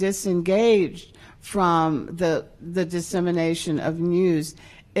becoming disengaged from the dissemination of news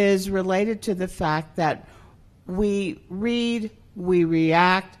is related to the fact that we read, we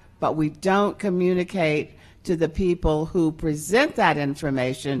react, but we don't communicate to the people who present that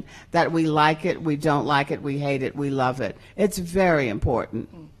information that we like it, we don't like it, we hate it, we love it. It's very important.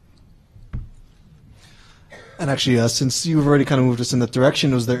 And actually, since you've already kind of moved us in that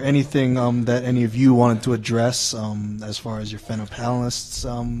direction, was there anything that any of you wanted to address as far as your fellow panelists?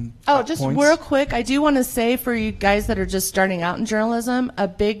 Just points? real quick, I do want to say for you guys that are just starting out in journalism, a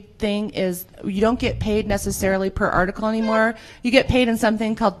big thing is you don't get paid necessarily per article anymore. You get paid in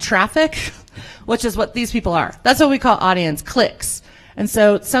something called traffic, which is what these people are. That's what we call audience, clicks. And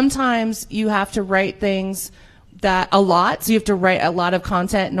so sometimes you have to write things that a lot, so you have to write a lot of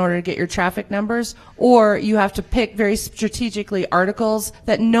content in order to get your traffic numbers, or you have to pick very strategically articles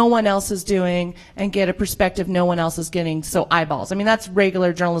that no one else is doing and get a perspective no one else is getting, so eyeballs. I mean, that's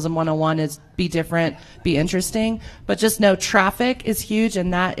regular journalism 101 is be different, be interesting, but just know traffic is huge,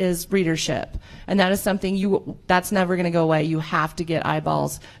 and that is readership. And that is something that's never going to go away. You have to get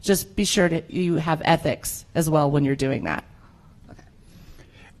eyeballs. Just be sure that you have ethics as well when you're doing that.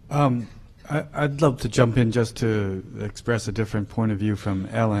 Okay. I'd love to jump in just to express a different point of view from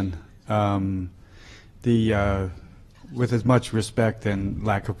Ellen. with as much respect and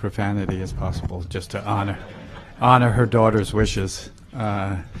lack of profanity as possible, just to honor her daughter's wishes.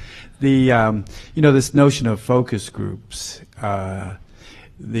 This notion of focus groups, I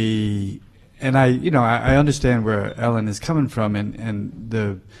understand where Ellen is coming from,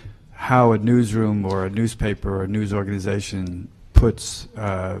 and how a newsroom or a newspaper or a news organization puts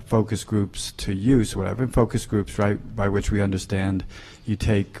focus groups to use, whatever. And focus groups, right, by which we understand you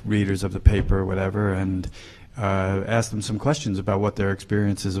take readers of the paper or whatever and ask them some questions about what their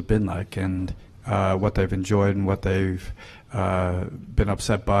experiences have been like, and what they've enjoyed and what they've been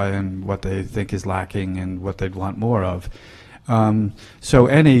upset by, and what they think is lacking and what they'd want more of. So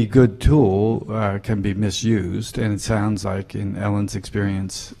any good tool can be misused, and it sounds like in Ellen's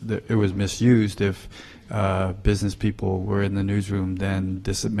experience that it was misused if business people were in the newsroom then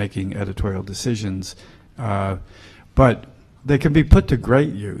making editorial decisions. But they can be put to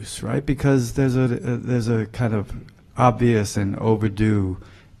great use, right? Because there's a kind of obvious and overdue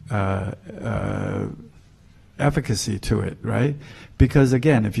efficacy to it, right? Because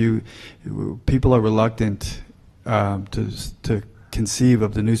again, people are reluctant to conceive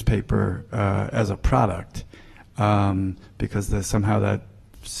of the newspaper as a product, because somehow that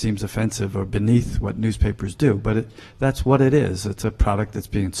seems offensive or beneath what newspapers do. But that's what it is. It's a product that's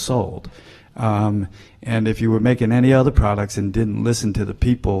being sold. And if you were making any other products and didn't listen to the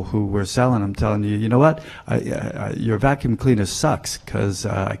people who were selling them, telling you, you know what, your vacuum cleaner sucks because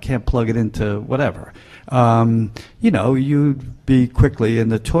I can't plug it into whatever, you'd be quickly in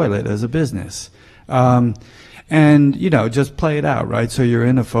the toilet as a business. And, just play it out, right? So you're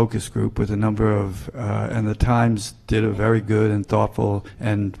in a focus group with a number of, and the Times did a very good and thoughtful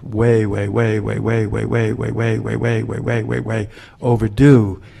and way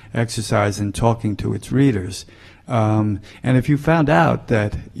overdue exercise in talking to its readers. And if you found out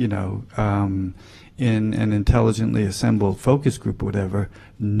that, in an intelligently assembled focus group or whatever,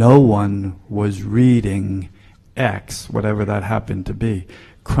 no one was reading X, whatever that happened to be,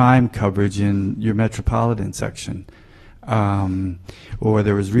 crime coverage in your metropolitan section, or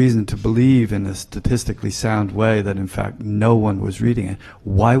there was reason to believe in a statistically sound way that in fact no one was reading it,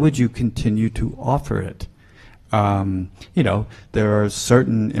 why would you continue to offer it? There are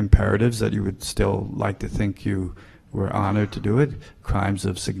certain imperatives that you would still like to think you were honored to do it, crimes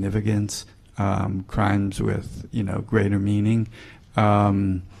of significance, crimes with, greater meaning,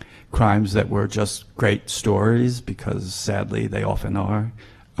 crimes that were just great stories, because sadly they often are.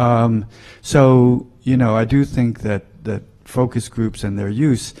 I do think that focus groups and their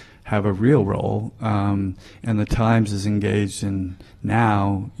use have a real role, and the Times is engaged in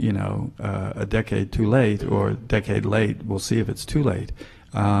now, a decade too late or a decade late, we'll see if it's too late,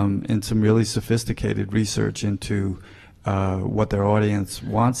 in some really sophisticated research into what their audience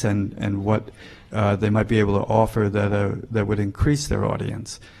wants and what they might be able to offer that would increase their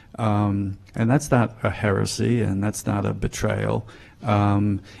audience. And that's not a heresy, and that's not a betrayal.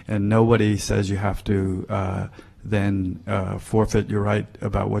 And nobody says you have to then forfeit your right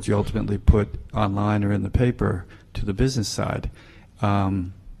about what you ultimately put online or in the paper to the business side.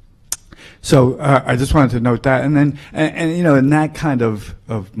 So I just wanted to note that, and then in that kind of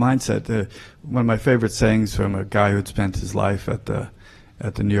mindset, one of my favorite sayings from a guy who had spent his life at the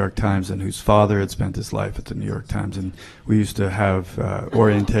New York Times and whose father had spent his life at the New York Times, and we used to have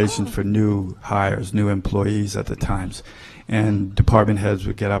orientations for new hires, new employees at the Times, and department heads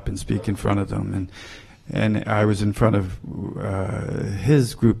would get up and speak in front of them, and I was in front of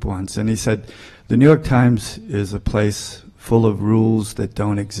his group once, and he said, "The New York Times is a place full of rules that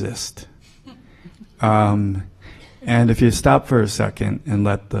don't exist." And if you stop for a second and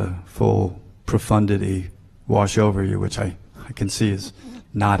let the full profundity wash over you, which I can see is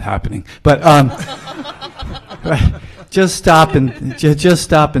not happening, but just stop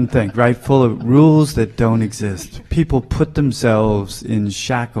and think, right? Full of rules that don't exist. People put themselves in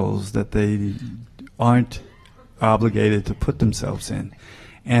shackles that they aren't obligated to put themselves in.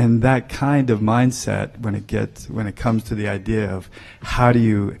 And that kind of mindset, when it comes to the idea of how do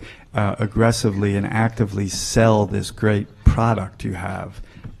you aggressively and actively sell this great product you have,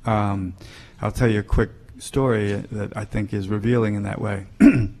 I'll tell you a quick story that I think is revealing in that way.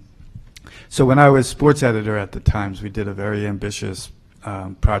 So when I was sports editor at the Times, we did a very ambitious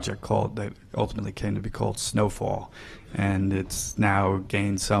project that ultimately came to be called Snowfall, and it's now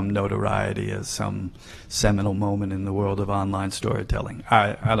gained some notoriety as some seminal moment in the world of online storytelling.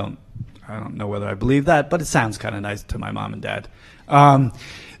 I don't know whether I believe that, but it sounds kind of nice to my mom and dad.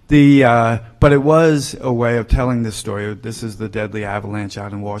 But it was a way of telling this story. This is the deadly avalanche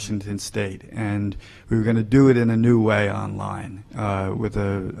out in Washington State, and we were going to do it in a new way online with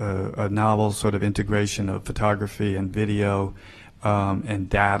a novel sort of integration of photography and video and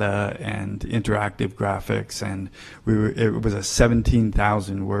data and interactive graphics, and it was a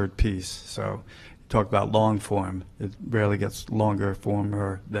 17,000 word piece. So talk about long form. It rarely gets longer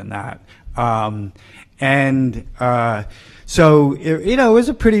former than that. So it was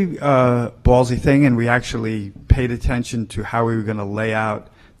a pretty ballsy thing, and we actually paid attention to how we were going to lay out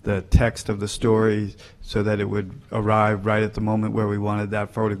the text of the story so that it would arrive right at the moment where we wanted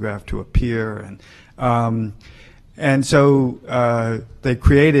that photograph to appear. And so they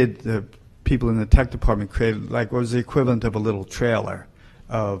created, the people in the tech department created like what was the equivalent of a little trailer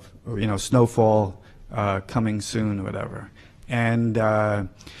of, snowfall coming soon or whatever. And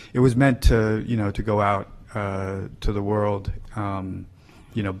it was meant to, to go out to the world, sort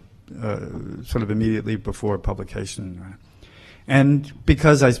of immediately before publication. And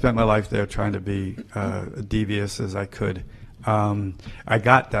because I spent my life there trying to be devious as I could, I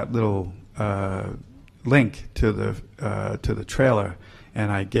got that little link to the trailer,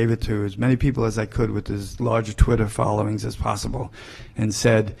 and I gave it to as many people as I could with as large Twitter followings as possible, and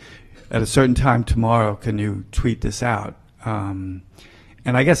said, at a certain time tomorrow, can you tweet this out?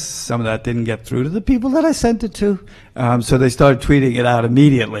 And I guess some of that didn't get through to the people that I sent it to, so they started tweeting it out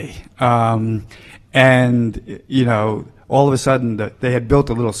immediately. And all of a sudden, they had built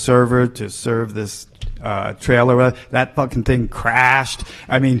a little server to serve this trailer. That fucking thing crashed.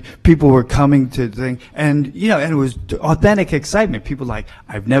 I mean, people were coming to the thing, and and it was authentic excitement. People like,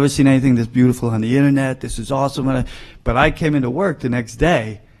 I've never seen anything this beautiful on the internet. This is awesome. But I came into work the next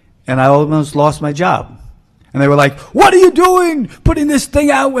day, and I almost lost my job. And they were like, what are you doing putting this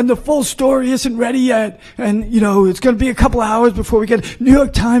thing out when the full story isn't ready yet? And, it's going to be a couple hours before we get New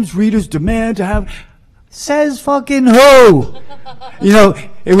York Times readers demand to have. Says fucking who?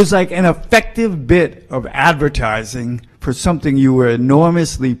 It was like an effective bit of advertising for something you were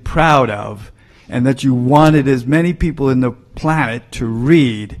enormously proud of and that you wanted as many people in the planet to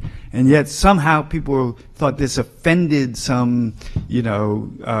read. And yet somehow people thought this offended some,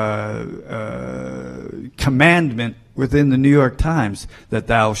 commandment within the New York Times that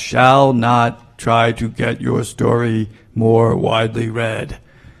thou shalt not try to get your story more widely read.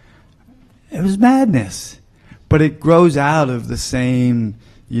 It was madness. But it grows out of the same,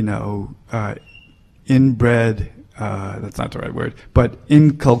 inbred, that's not the right word, but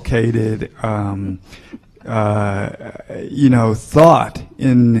inculcated, thought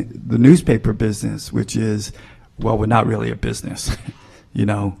in the newspaper business, which is, well, we're not really a business.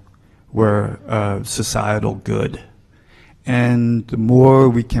 We're a societal good. And the more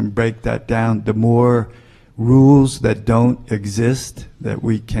we can break that down, the more rules that don't exist that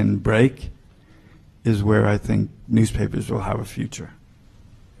we can break is where I think newspapers will have a future.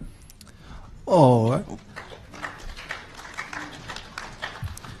 Oh.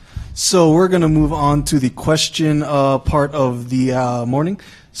 So we're going to move on to the question part of the morning.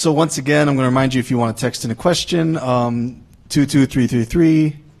 So once again, I'm going to remind you, if you want to text in a question,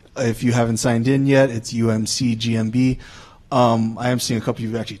 22333. If you haven't signed in yet, it's UMCGMB. I am seeing a couple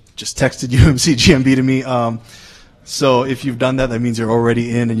of you actually just texted UMCGMB to me. So if you've done that, that means you're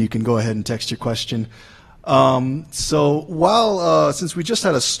already in, and you can go ahead and text your question. Since we just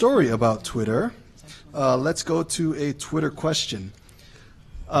had a story about Twitter, let's go to a Twitter question.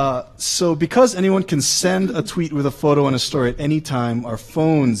 So because anyone can send a tweet with a photo and a story at any time, are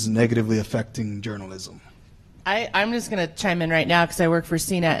phones negatively affecting journalism? I'm just going to chime in right now because I work for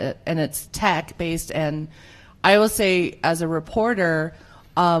CNET, and it's tech-based, and I will say, as a reporter,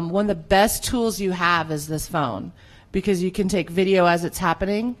 one of the best tools you have is this phone, because you can take video as it's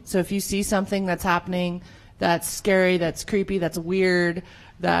happening. So if you see something that's happening that's scary, that's creepy, that's weird,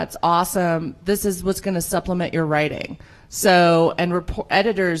 that's awesome, this is what's going to supplement your writing. So, and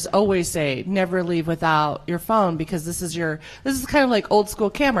editors always say, never leave without your phone, because this is kind of like old school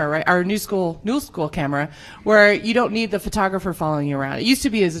camera, right? Or new school camera, where you don't need the photographer following you around. It used to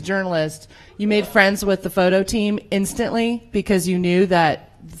be, as a journalist, you made friends with the photo team instantly because you knew that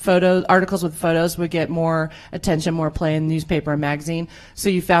articles with photos would get more attention, more play in the newspaper and magazine. So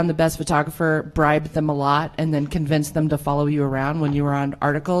you found the best photographer, bribed them a lot, and then convinced them to follow you around when you were on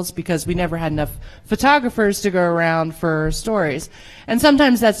articles, because we never had enough photographers to go around for stories. And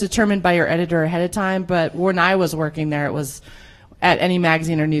sometimes that's determined by your editor ahead of time, but when I was working there, it was at any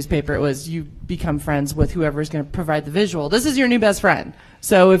magazine or newspaper, it was you become friends with whoever's going to provide the visual. This is your new best friend.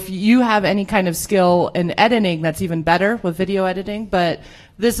 So if you have any kind of skill in editing, that's even better with video editing, but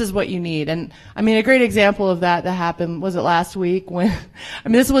this is what you need. And I mean, a great example of that happened, was it last week when, I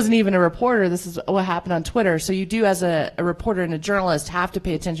mean, this wasn't even a reporter, this is what happened on Twitter. So you do, as a reporter and a journalist, have to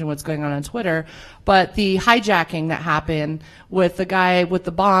pay attention to what's going on Twitter. But the hijacking that happened with the guy with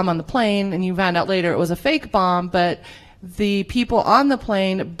the bomb on the plane, and you found out later it was a fake bomb, but the people on the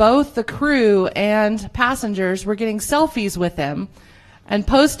plane, both the crew and passengers, were getting selfies with him and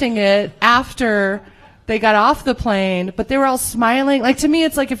posting it after they got off the plane, but they were all smiling. Like, to me,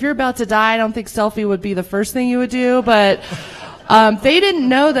 it's like, if you're about to die, I don't think selfie would be the first thing you would do, but they didn't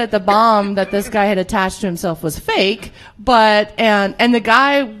know that the bomb that this guy had attached to himself was fake, but, and the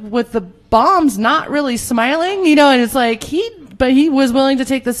guy with the bomb's not really smiling, you know, and it's like, but he was willing to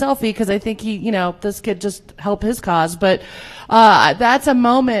take the selfie because I think he, you know, this could just help his cause. But that's a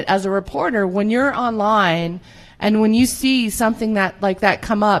moment as a reporter when you're online and when you see something that like that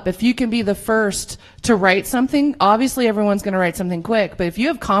come up, if you can be the first to write something, obviously everyone's going to write something quick, but if you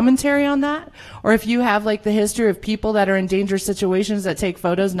have commentary on that, or if you have like the history of people that are in dangerous situations that take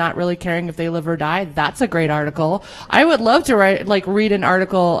photos not really caring if they live or die, that's a great article. I would love to read an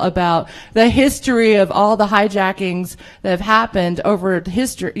article about the history of all the hijackings that have happened over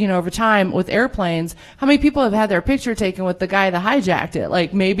history, you know, over time with airplanes. How many people have had their picture taken with the guy that hijacked it?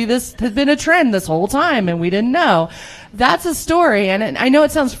 Like, maybe this has been a trend this whole time and we didn't know. That's a story, and I know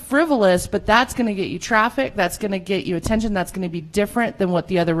it sounds frivolous, but that's going to get you traffic, that's going to get you attention, that's going to be different than what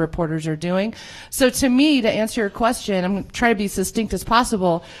the other reporters are doing. So to me, to answer your question, I'm going to try to be succinct as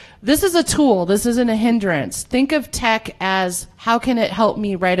possible. This is a tool. This isn't a hindrance. Think of tech as, how can it help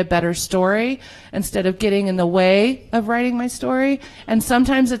me write a better story instead of getting in the way of writing my story? And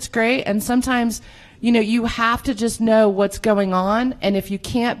sometimes it's great, and sometimes, you know, you have to just know what's going on, and if you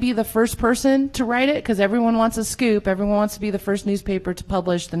can't be the first person to write it, because everyone wants a scoop, everyone wants to be the first newspaper to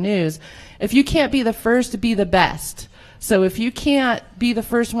publish the news, if you can't be the first, be the best. So if you can't be the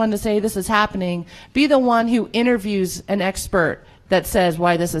first one to say this is happening, be the one who interviews an expert that says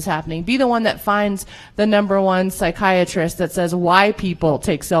why this is happening. Be the one that finds the #1 psychiatrist that says why people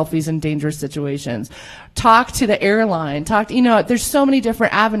take selfies in dangerous situations. Talk to the airline. You know, there's so many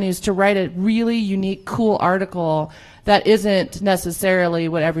different avenues to write a really unique, cool article that isn't necessarily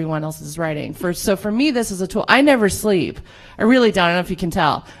what everyone else is writing. So for me, this is a tool. I never sleep. I really don't. I don't know if you can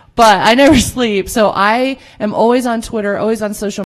tell. But I never sleep. So I am always on Twitter, always on social